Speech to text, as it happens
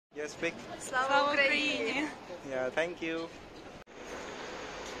Yes, speak. Slava Ukraini. Yeah, thank you.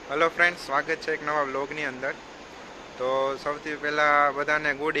 Hello friends, સ્વાગત છે એક નવા વ્લોગની અંદર. તો સૌથી પહેલાં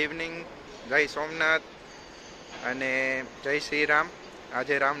બધાને ગુડ ઇવનિંગ, જય સોમનાથ અને જય શ્રી રામ.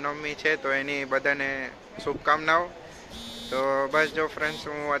 આજે રામનવમી છે તો એની બધાને શુભકામનાઓ. તો બસ જો ફ્રેન્ડ્સ,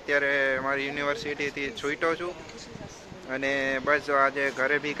 હું અત્યારે મારી યુનિવર્સિટીથી છૂટ્યો છું અને બસ જો આજે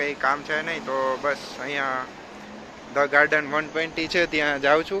ઘરે બી કંઈ કામ છે નહીં, તો બસ અહીંયા ધ ગાર્ડન 120 છે ત્યાં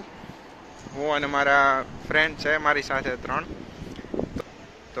જાઉં છું. હું અને મારા ફ્રેન્ડ છે મારી સાથે 3.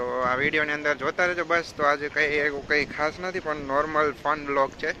 તો આ વિડીયોની અંદર જોતા રહેજો. બસ તો આજે એવું કંઈ ખાસ નથી, પણ નોર્મલ ફન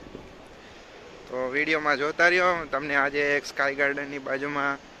બ્લોગ છે. તો વિડીયોમાં જોતા રહ્યો. તમને આજે એક સ્કાય ગાર્ડનની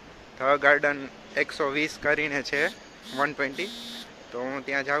બાજુમાં ધ ગાર્ડન 120 કરીને છે 120, તો હું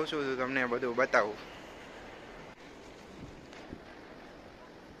ત્યાં જાઉં છું તો તમને બધું બતાવું.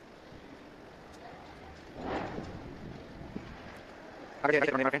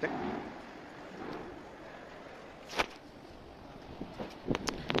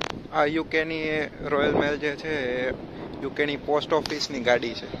 આ યુકેની રોયલ મેલ જે છે એ યુકેની પોસ્ટ ઓફિસની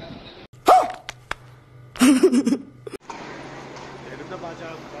ગાડી છે.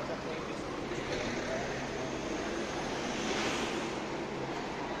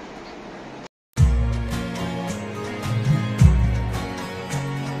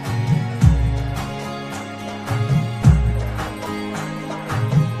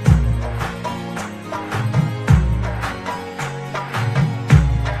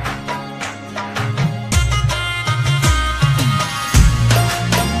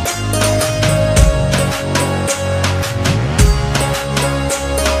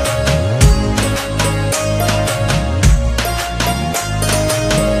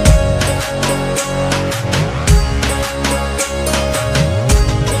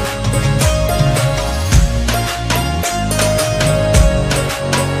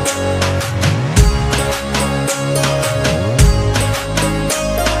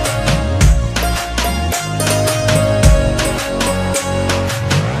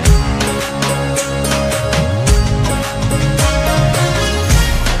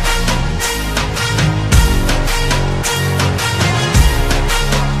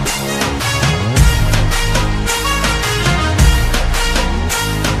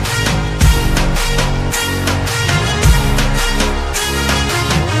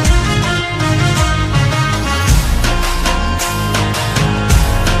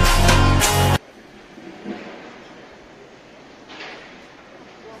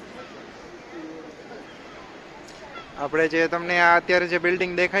 આપણે જે તમને આ અત્યારે જે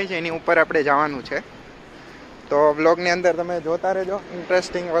બિલ્ડિંગ દેખાય છે એની ઉપર આપણે જવાનું છે. તો વ્લોગની અંદર તમે જોતા રહેજો.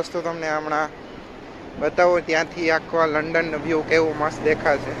 ઇન્ટરેસ્ટિંગ વસ્તુ તમને હમણાં બતાવો. ત્યાંથી આખો લંડન વ્યૂ કેવું મસ્ત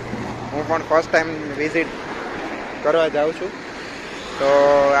દેખાશે. હું પણ ફર્સ્ટ ટાઈમ વિઝિટ કરવા જાઉં છું, તો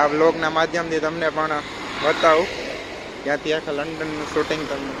આ વ્લોગના માધ્યમથી તમને પણ બતાવું. ત્યાંથી આખા લંડનનું શૂટિંગ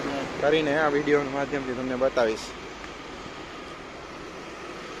તમને કરીને આ વિડીયોના માધ્યમથી તમને બતાવીશ.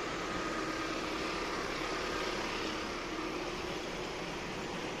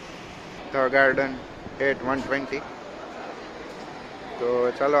 The garden at 120. તો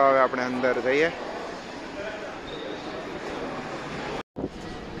ચાલો હવે આપણે અંદર જઈએ.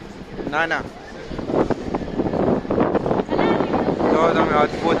 ના તો તમે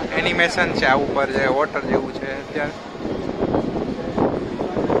અદ્ભુત એનિમેશન છે આ ઉપર, જે વોટર જેવું છે અત્યારે.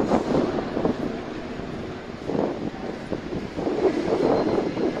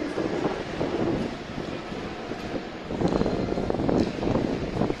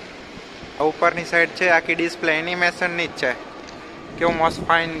 ઉપરની સાઈડ છે આખી ડિસ્પ્લે એનિમેશનની જ છે. કેવું મસ્ત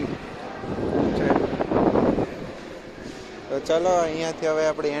ફાઇન છે. તો ચલો અહીંયાથી હવે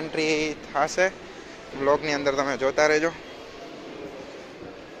આપણી એન્ટ્રી થશે. બ્લોગની અંદર તમે જોતા રહેજો.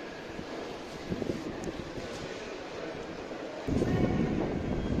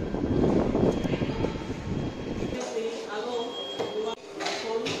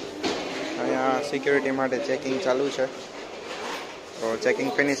 અહીંયા સિક્યુરિટી માટે ચેકિંગ ચાલુ છે. તો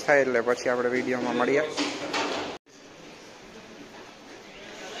ચેકિંગ ફિનિશ થાય એટલે પછી આપણે વિડીયોમાં મળીએ.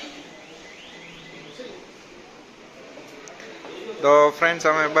 તો ફ્રેન્ડ્સ,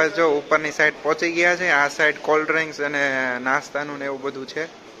 અમે બસ જો ઉપરની સાઈડ પહોંચી ગયા છે. આ સાઈડ કોલ્ડ ડ્રિંક્સ અને નાસ્તાનું ને એવું બધું છે,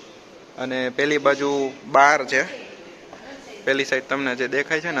 અને પેલી બાજુ બાર છે. પેલી સાઈડ તમને જે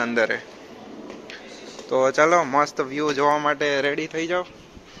દેખાય છે ને અંદરે. તો ચાલો મસ્ત વ્યૂ જોવા માટે રેડી થઈ જાઓ.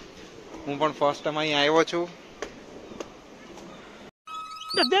 હું પણ ફર્સ્ટ ટાઈમ અહીં આવ્યો છું.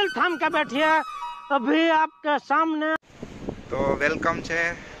 तो दिल थाम के बैठिए, अभी आपके सामने. तो वेलकम છે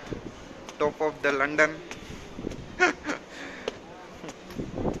ટોપ ઓફ ધ લંડન.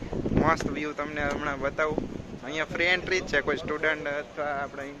 મસ્ત વ્યૂ તમને હમણાં બતાવું. અહીંયા ફ્રી એન્ટ્રી જ છે. કોઈ સ્ટુડન્ટ અથવા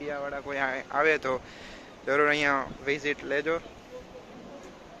આપણા ઇન્ડિયાવાળા કોઈ આવે તો જરૂર અહીંયા વિઝિટ લેજો.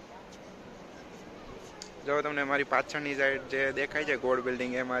 જો તમને મારી પાછળની સાઈડ જે દેખાય છે ગોળ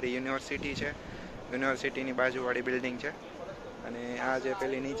બિલ્ડિંગ, એ મારી યુનિવર્સિટી છે. યુનિવર્સિટીની બાજુવાળી બિલ્ડિંગ છે. અને આ જે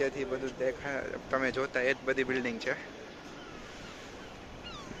પેલી નીચેથી બધું દેખાય તમે જોતા એ જ બધી બિલ્ડિંગ છે.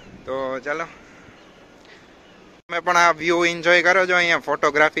 તો ચાલો તમે પણ આ વ્યૂ એન્જોય કરો છો. અહીંયા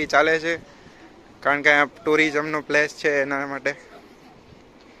ફોટોગ્રાફી ચાલે છે કારણ કે આ ટુરિઝમનું પ્લેસ છે એના માટે.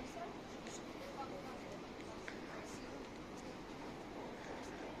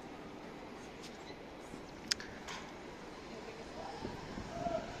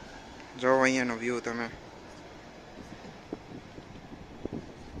 જો અહીંયાનો વ્યૂ તમે.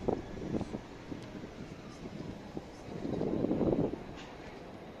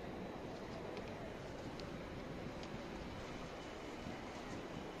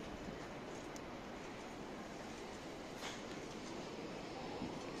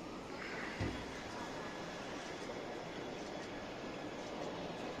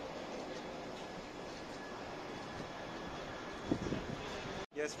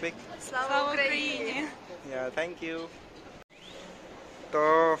 Yes, speak. Слава Україні! Yeah, thank you. તો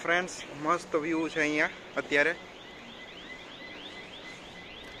ફ્રેન્ડ્સ મસ્ત વ્યૂ છે અહીંયા અત્યારે.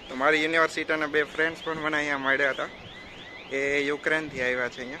 તો મારી યુનિવર્સિટીના બે ફ્રેન્ડ્સ પણ મને અહીંયા મળ્યા હતા. એ યુક્રેનથી આવ્યા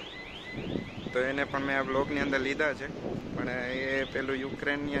છે અહીંયા. તો એને પણ મેં આ બ્લોગની અંદર લીધા છે. પણ એ પેલું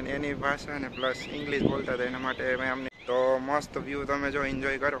યુક્રેનિયન એની ભાષા અને પ્લસ ઇંગ્લિશ બોલતા હતા એના માટે મેં અમને. તો મસ્ત વ્યૂ તમે જો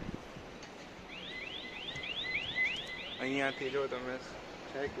એન્જોય કરો. અહીંયાથી જો તમે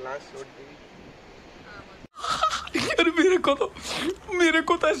ग्लास यार मेरे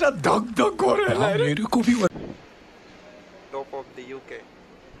को तो ऐसा धक धक हो रहा है. मेरे को भी टॉप ऑफ द यूके.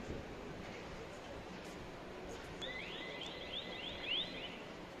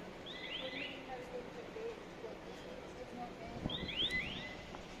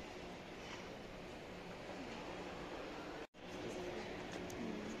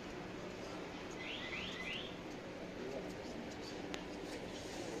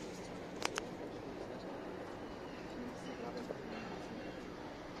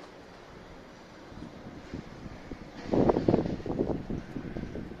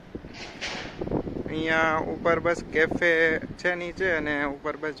 અહીંયા ઉપર બસ કેફે છે નીચે, અને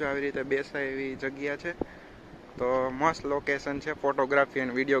ઉપર બસ જો આવી રીતે બેસાય એવી જગ્યા છે. તો મસ્ત લોકેશન છે ફોટોગ્રાફી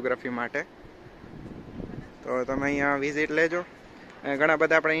અને વિડીયોગ્રાફી માટે. તો તમે અહીંયા વિઝિટ લેજો. ઘણા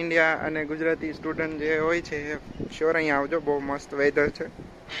બધા આપણા ઇન્ડિયા અને ગુજરાતી સ્ટુડન્ટ જે હોય છે એ શ્યોર અહીંયા આવજો. બહુ મસ્ત વેધર છે.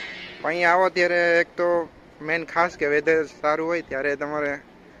 અહીંયા આવો ત્યારે એક તો મેન ખાસ કે વેધર સારું હોય ત્યારે તમારે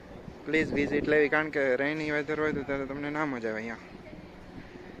પ્લીઝ વિઝિટ લેવી, કારણ કે રેની વેધર હોય તો ત્યારે તમને ના મજા આવે અહીંયા,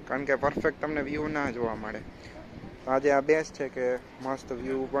 કારણ કે પરફેક્ટ તમને વ્યૂ ના જોવા મળે. આજે આ બેસ્ટ છે કે મસ્ત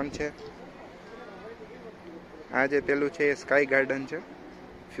વ્યૂ પણ છે. આ જે પેલું છે એ સ્કાય ગાર્ડન છે.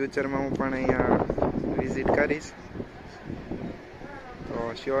 ફ્યુચરમાં હું પણ અહીંયા વિઝિટ કરીશ તો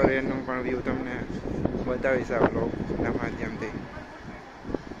શ્યોર એનું પણ વ્યૂ તમને બતાવીશ આ બ્લોગના માધ્યમથી.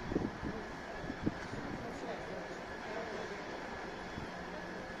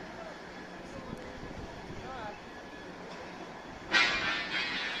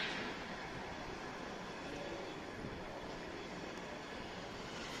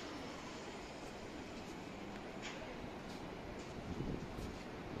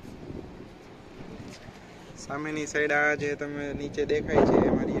 સામેની સાઈડ આ જે તમે નીચે દેખાય છે એ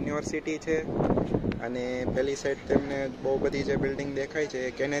મારી યુનિવર્સિટી છે. અને પેલી સાઈડ તમને બહુ બધી જે બિલ્ડિંગ દેખાય છે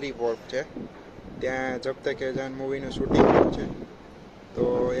એ કેનેરી વોર્ફ છે. ત્યાં જબ તક એ જાન મૂવીનું શૂટિંગ થયું છે. તો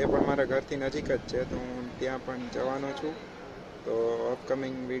એ પણ મારા ઘરથી નજીક જ છે. તો હું ત્યાં પણ જવાનો છું. તો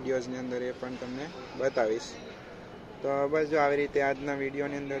અપકમિંગ વિડીયોઝની અંદર એ પણ તમને બતાવીશ. તો બસ જો આવી રીતે આજના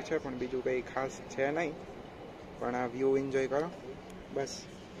વિડીયોની અંદર છે, પણ બીજું કંઈ ખાસ છે નહીં, પણ આ વ્યૂ એન્જોય કરો બસ.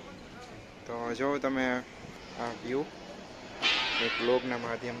 તો જો તમે આ વ્યૂ એક બ્લોગના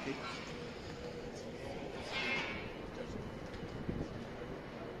માધ્યમથી.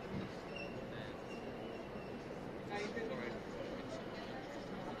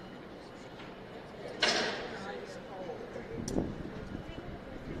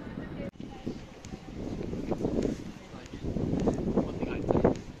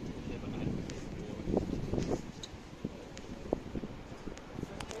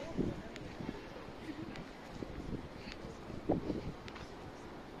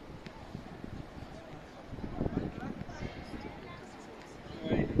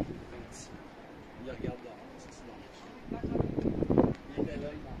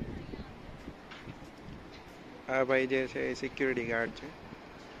 આ ભાઈ જે છે એ સિક્યુરિટી ગાર્ડ છે.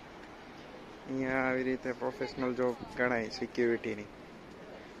 અહીંયા આવી રીતે પ્રોફેશનલ જોબ ગણાય સિક્યુરિટીની.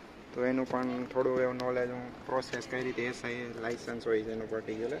 તો એનું પણ થોડું એવું નોલેજ હું પ્રોસેસ કઈ રીતે એસઆઈ લાઇસન્સ હોય છે એનું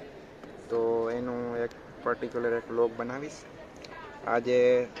પર્ટિક્યુલર, તો એનું એક પર્ટિક્યુલર એક વ્લોગ બનાવીશ. આજે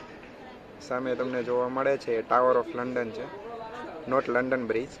સામે તમને જોવા મળે છે ટાવર ઓફ લંડન છે, નોટ લંડન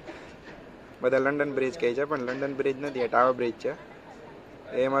બ્રિજ. બધા લંડન બ્રિજ કહે છે પણ લંડન બ્રિજ નથી, એ ટાવર બ્રિજ છે.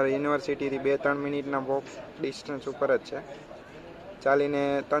 એ મારી યુનિવર્સિટીથી 2-3 મિનિટના વોક ડિસ્ટન્સ ઉપર જ છે. ચાલીને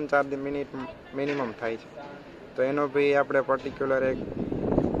 3-4 મિનિટ મિનિમમ થાય છે. તો એનો બી આપણે પર્ટિક્યુલર એક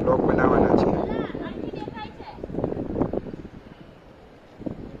બ્લોગ બનાવવાના છીએ.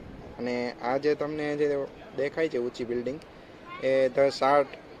 અને આ જે તમને જે દેખાય છે ઊંચી બિલ્ડિંગ, એ ધ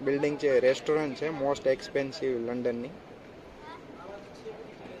શાર્ટ બિલ્ડિંગ છે, રેસ્ટોરન્ટ છે, મોસ્ટ એક્સપેન્સિવ લંડનની.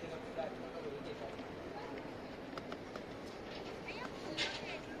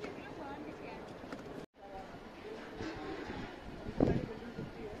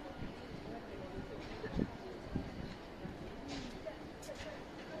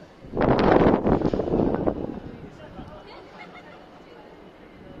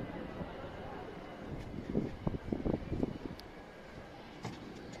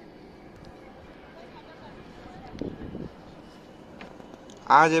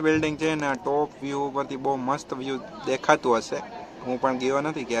 આ જે બિલ્ડિંગ છે ને ટોપ વ્યૂ પરથી બહુ મસ્ત વ્યૂ દેખાતું હશે. હું પણ ગયો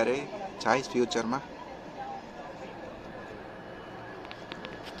નથી ક્યારેય, જઈશ ફ્યુચરમાં.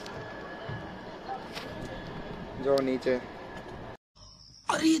 જો નીચે,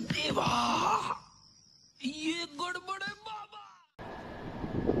 अरे देवा, ये गड़बड़ है बाबा.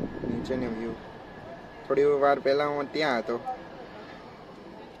 નીચેનો વ્યૂ. થોડી વાર પહેલા હું ત્યાં હતો,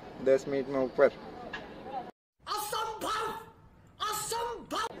 10 મિનિટમાં ઉપર.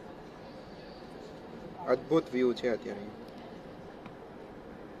 અદ્ભુત વ્યૂ છે અત્યારે.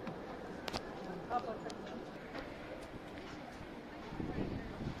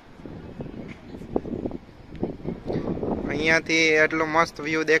 અહીંયાથી એટલો મસ્ત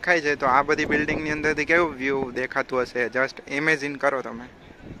વ્યૂ દેખાય છે, તો આ બધી બિલ્ડિંગની અંદરથી કેવું વ્યૂ દેખાતું હશે, જસ્ટ ઇમેજિન કરો તમે.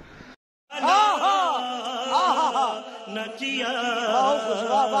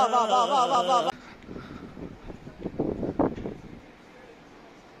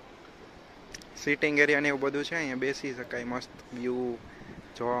 સીટિંગ એરિયા ને એવું બધું છે, અહીંયા બેસી શકાય મસ્ત વ્યૂ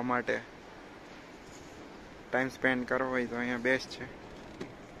જોવા માટે. ટાઈમ સ્પેન્ડ કરવો હોય તો અહીંયા બેસ્ટ છે.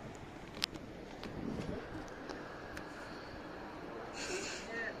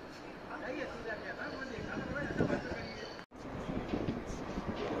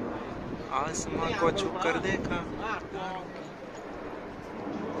 आसमां को छू कर देखा.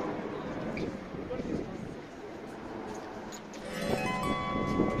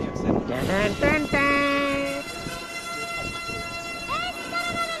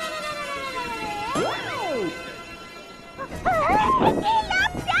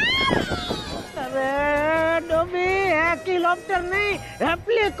 अरे डोबी, हेलीकॉप्टर नहीं,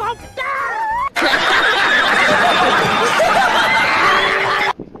 हेलीकॉप्टर.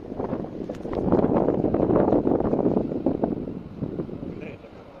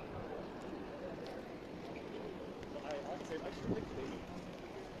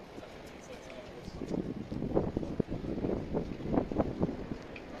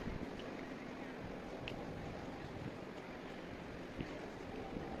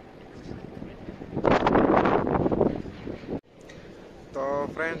 તો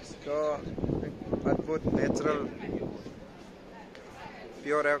ફ્રેન્ડ્સ, જો અદ્ભુત નેચરલ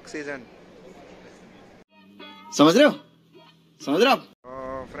પ્યોર ઓક્સિજન. समझ रहे हो आप. તો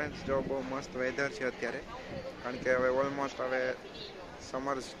ફ્રેન્ડ્સ, જો બહુ મસ્ત વેધર છે અત્યારે, કારણ કે હવે ઓલમોસ્ટ હવે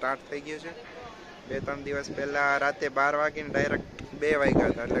સમર સ્ટાર્ટ થઈ ગયું છે. 2-3 દિવસ પહેલાં રાતે 12 વાગીને ડાયરેક્ટ 2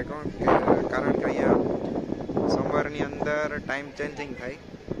 વાગ્યા હતા. એટલે કોણ કે કારણ કે અહીંયા સમરની અંદર ટાઈમ ચેન્જિંગ થાય,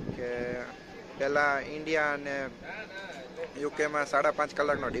 કે પહેલાં ઇન્ડિયા અને યુકેમાં 5.5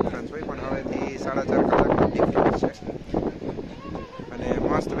 કલાકનો ડિફરન્સ હોય, પણ હવેથી 4.5 કલાકનો ડિફરન્સ છે. અને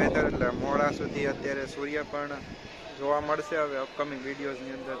મસ્ત વેધર, એટલે મોડા સુધી અત્યારે સૂર્ય પણ જોવા મળશે હવે અપકમિંગ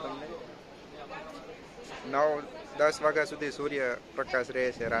વિડીયોઝની અંદર. તમને 9-10 વાગ્યા સુધી સૂર્ય પ્રકાશ રહે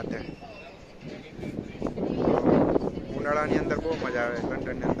છે રાતે. ઉનાળાની અંદર બહુ મજા આવે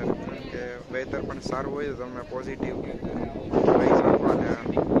લંડનની અંદર, કારણ કે વેધર પણ સારું હોય તો તમે પોઝિટિવ રહી શકો અને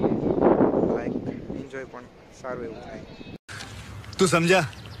લાઈક એન્જોય પણ સારું એવું થાય. तू समझा?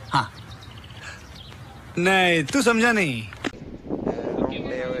 हाँ. नहीं, तू समझा नहीं. લોંગ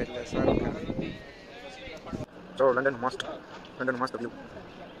ડે હોય એટલે સારું કહેવાય. જો લંડન મસ્ત વ્યૂ.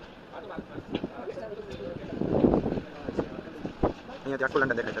 અહીંયાથી આખું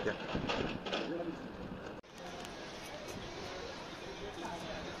લંડન દેખાય છે અત્યારે.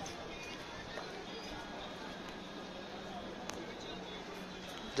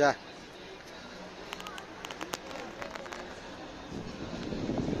 જા.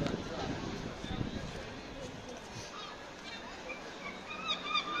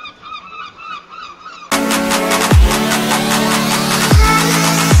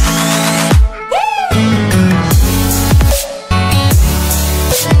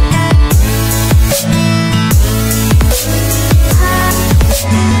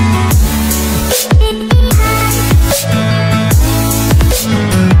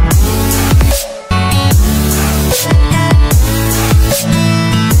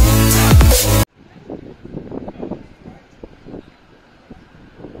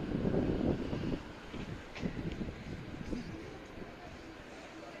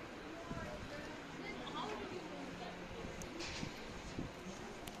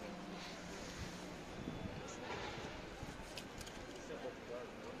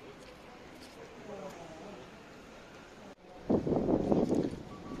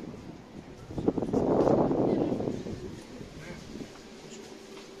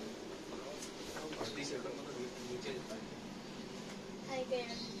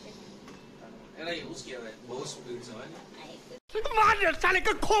 मार साले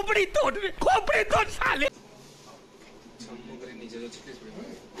का खोपड़ी तोड़ साले।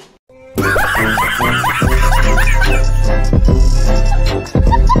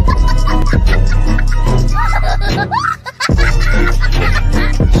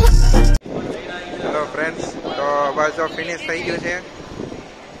 હેલો ફ્રેન્ડ્સ, તો બસ જો ફિનિશ થઈ ગયું છે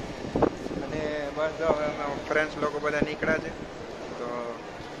અને બસ જો ફ્રેન્ડ્સ લોકો બધા નીકળ્યા છે. તો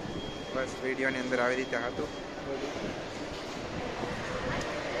બસ વિડીયોની અંદર આવી રીતે હતું.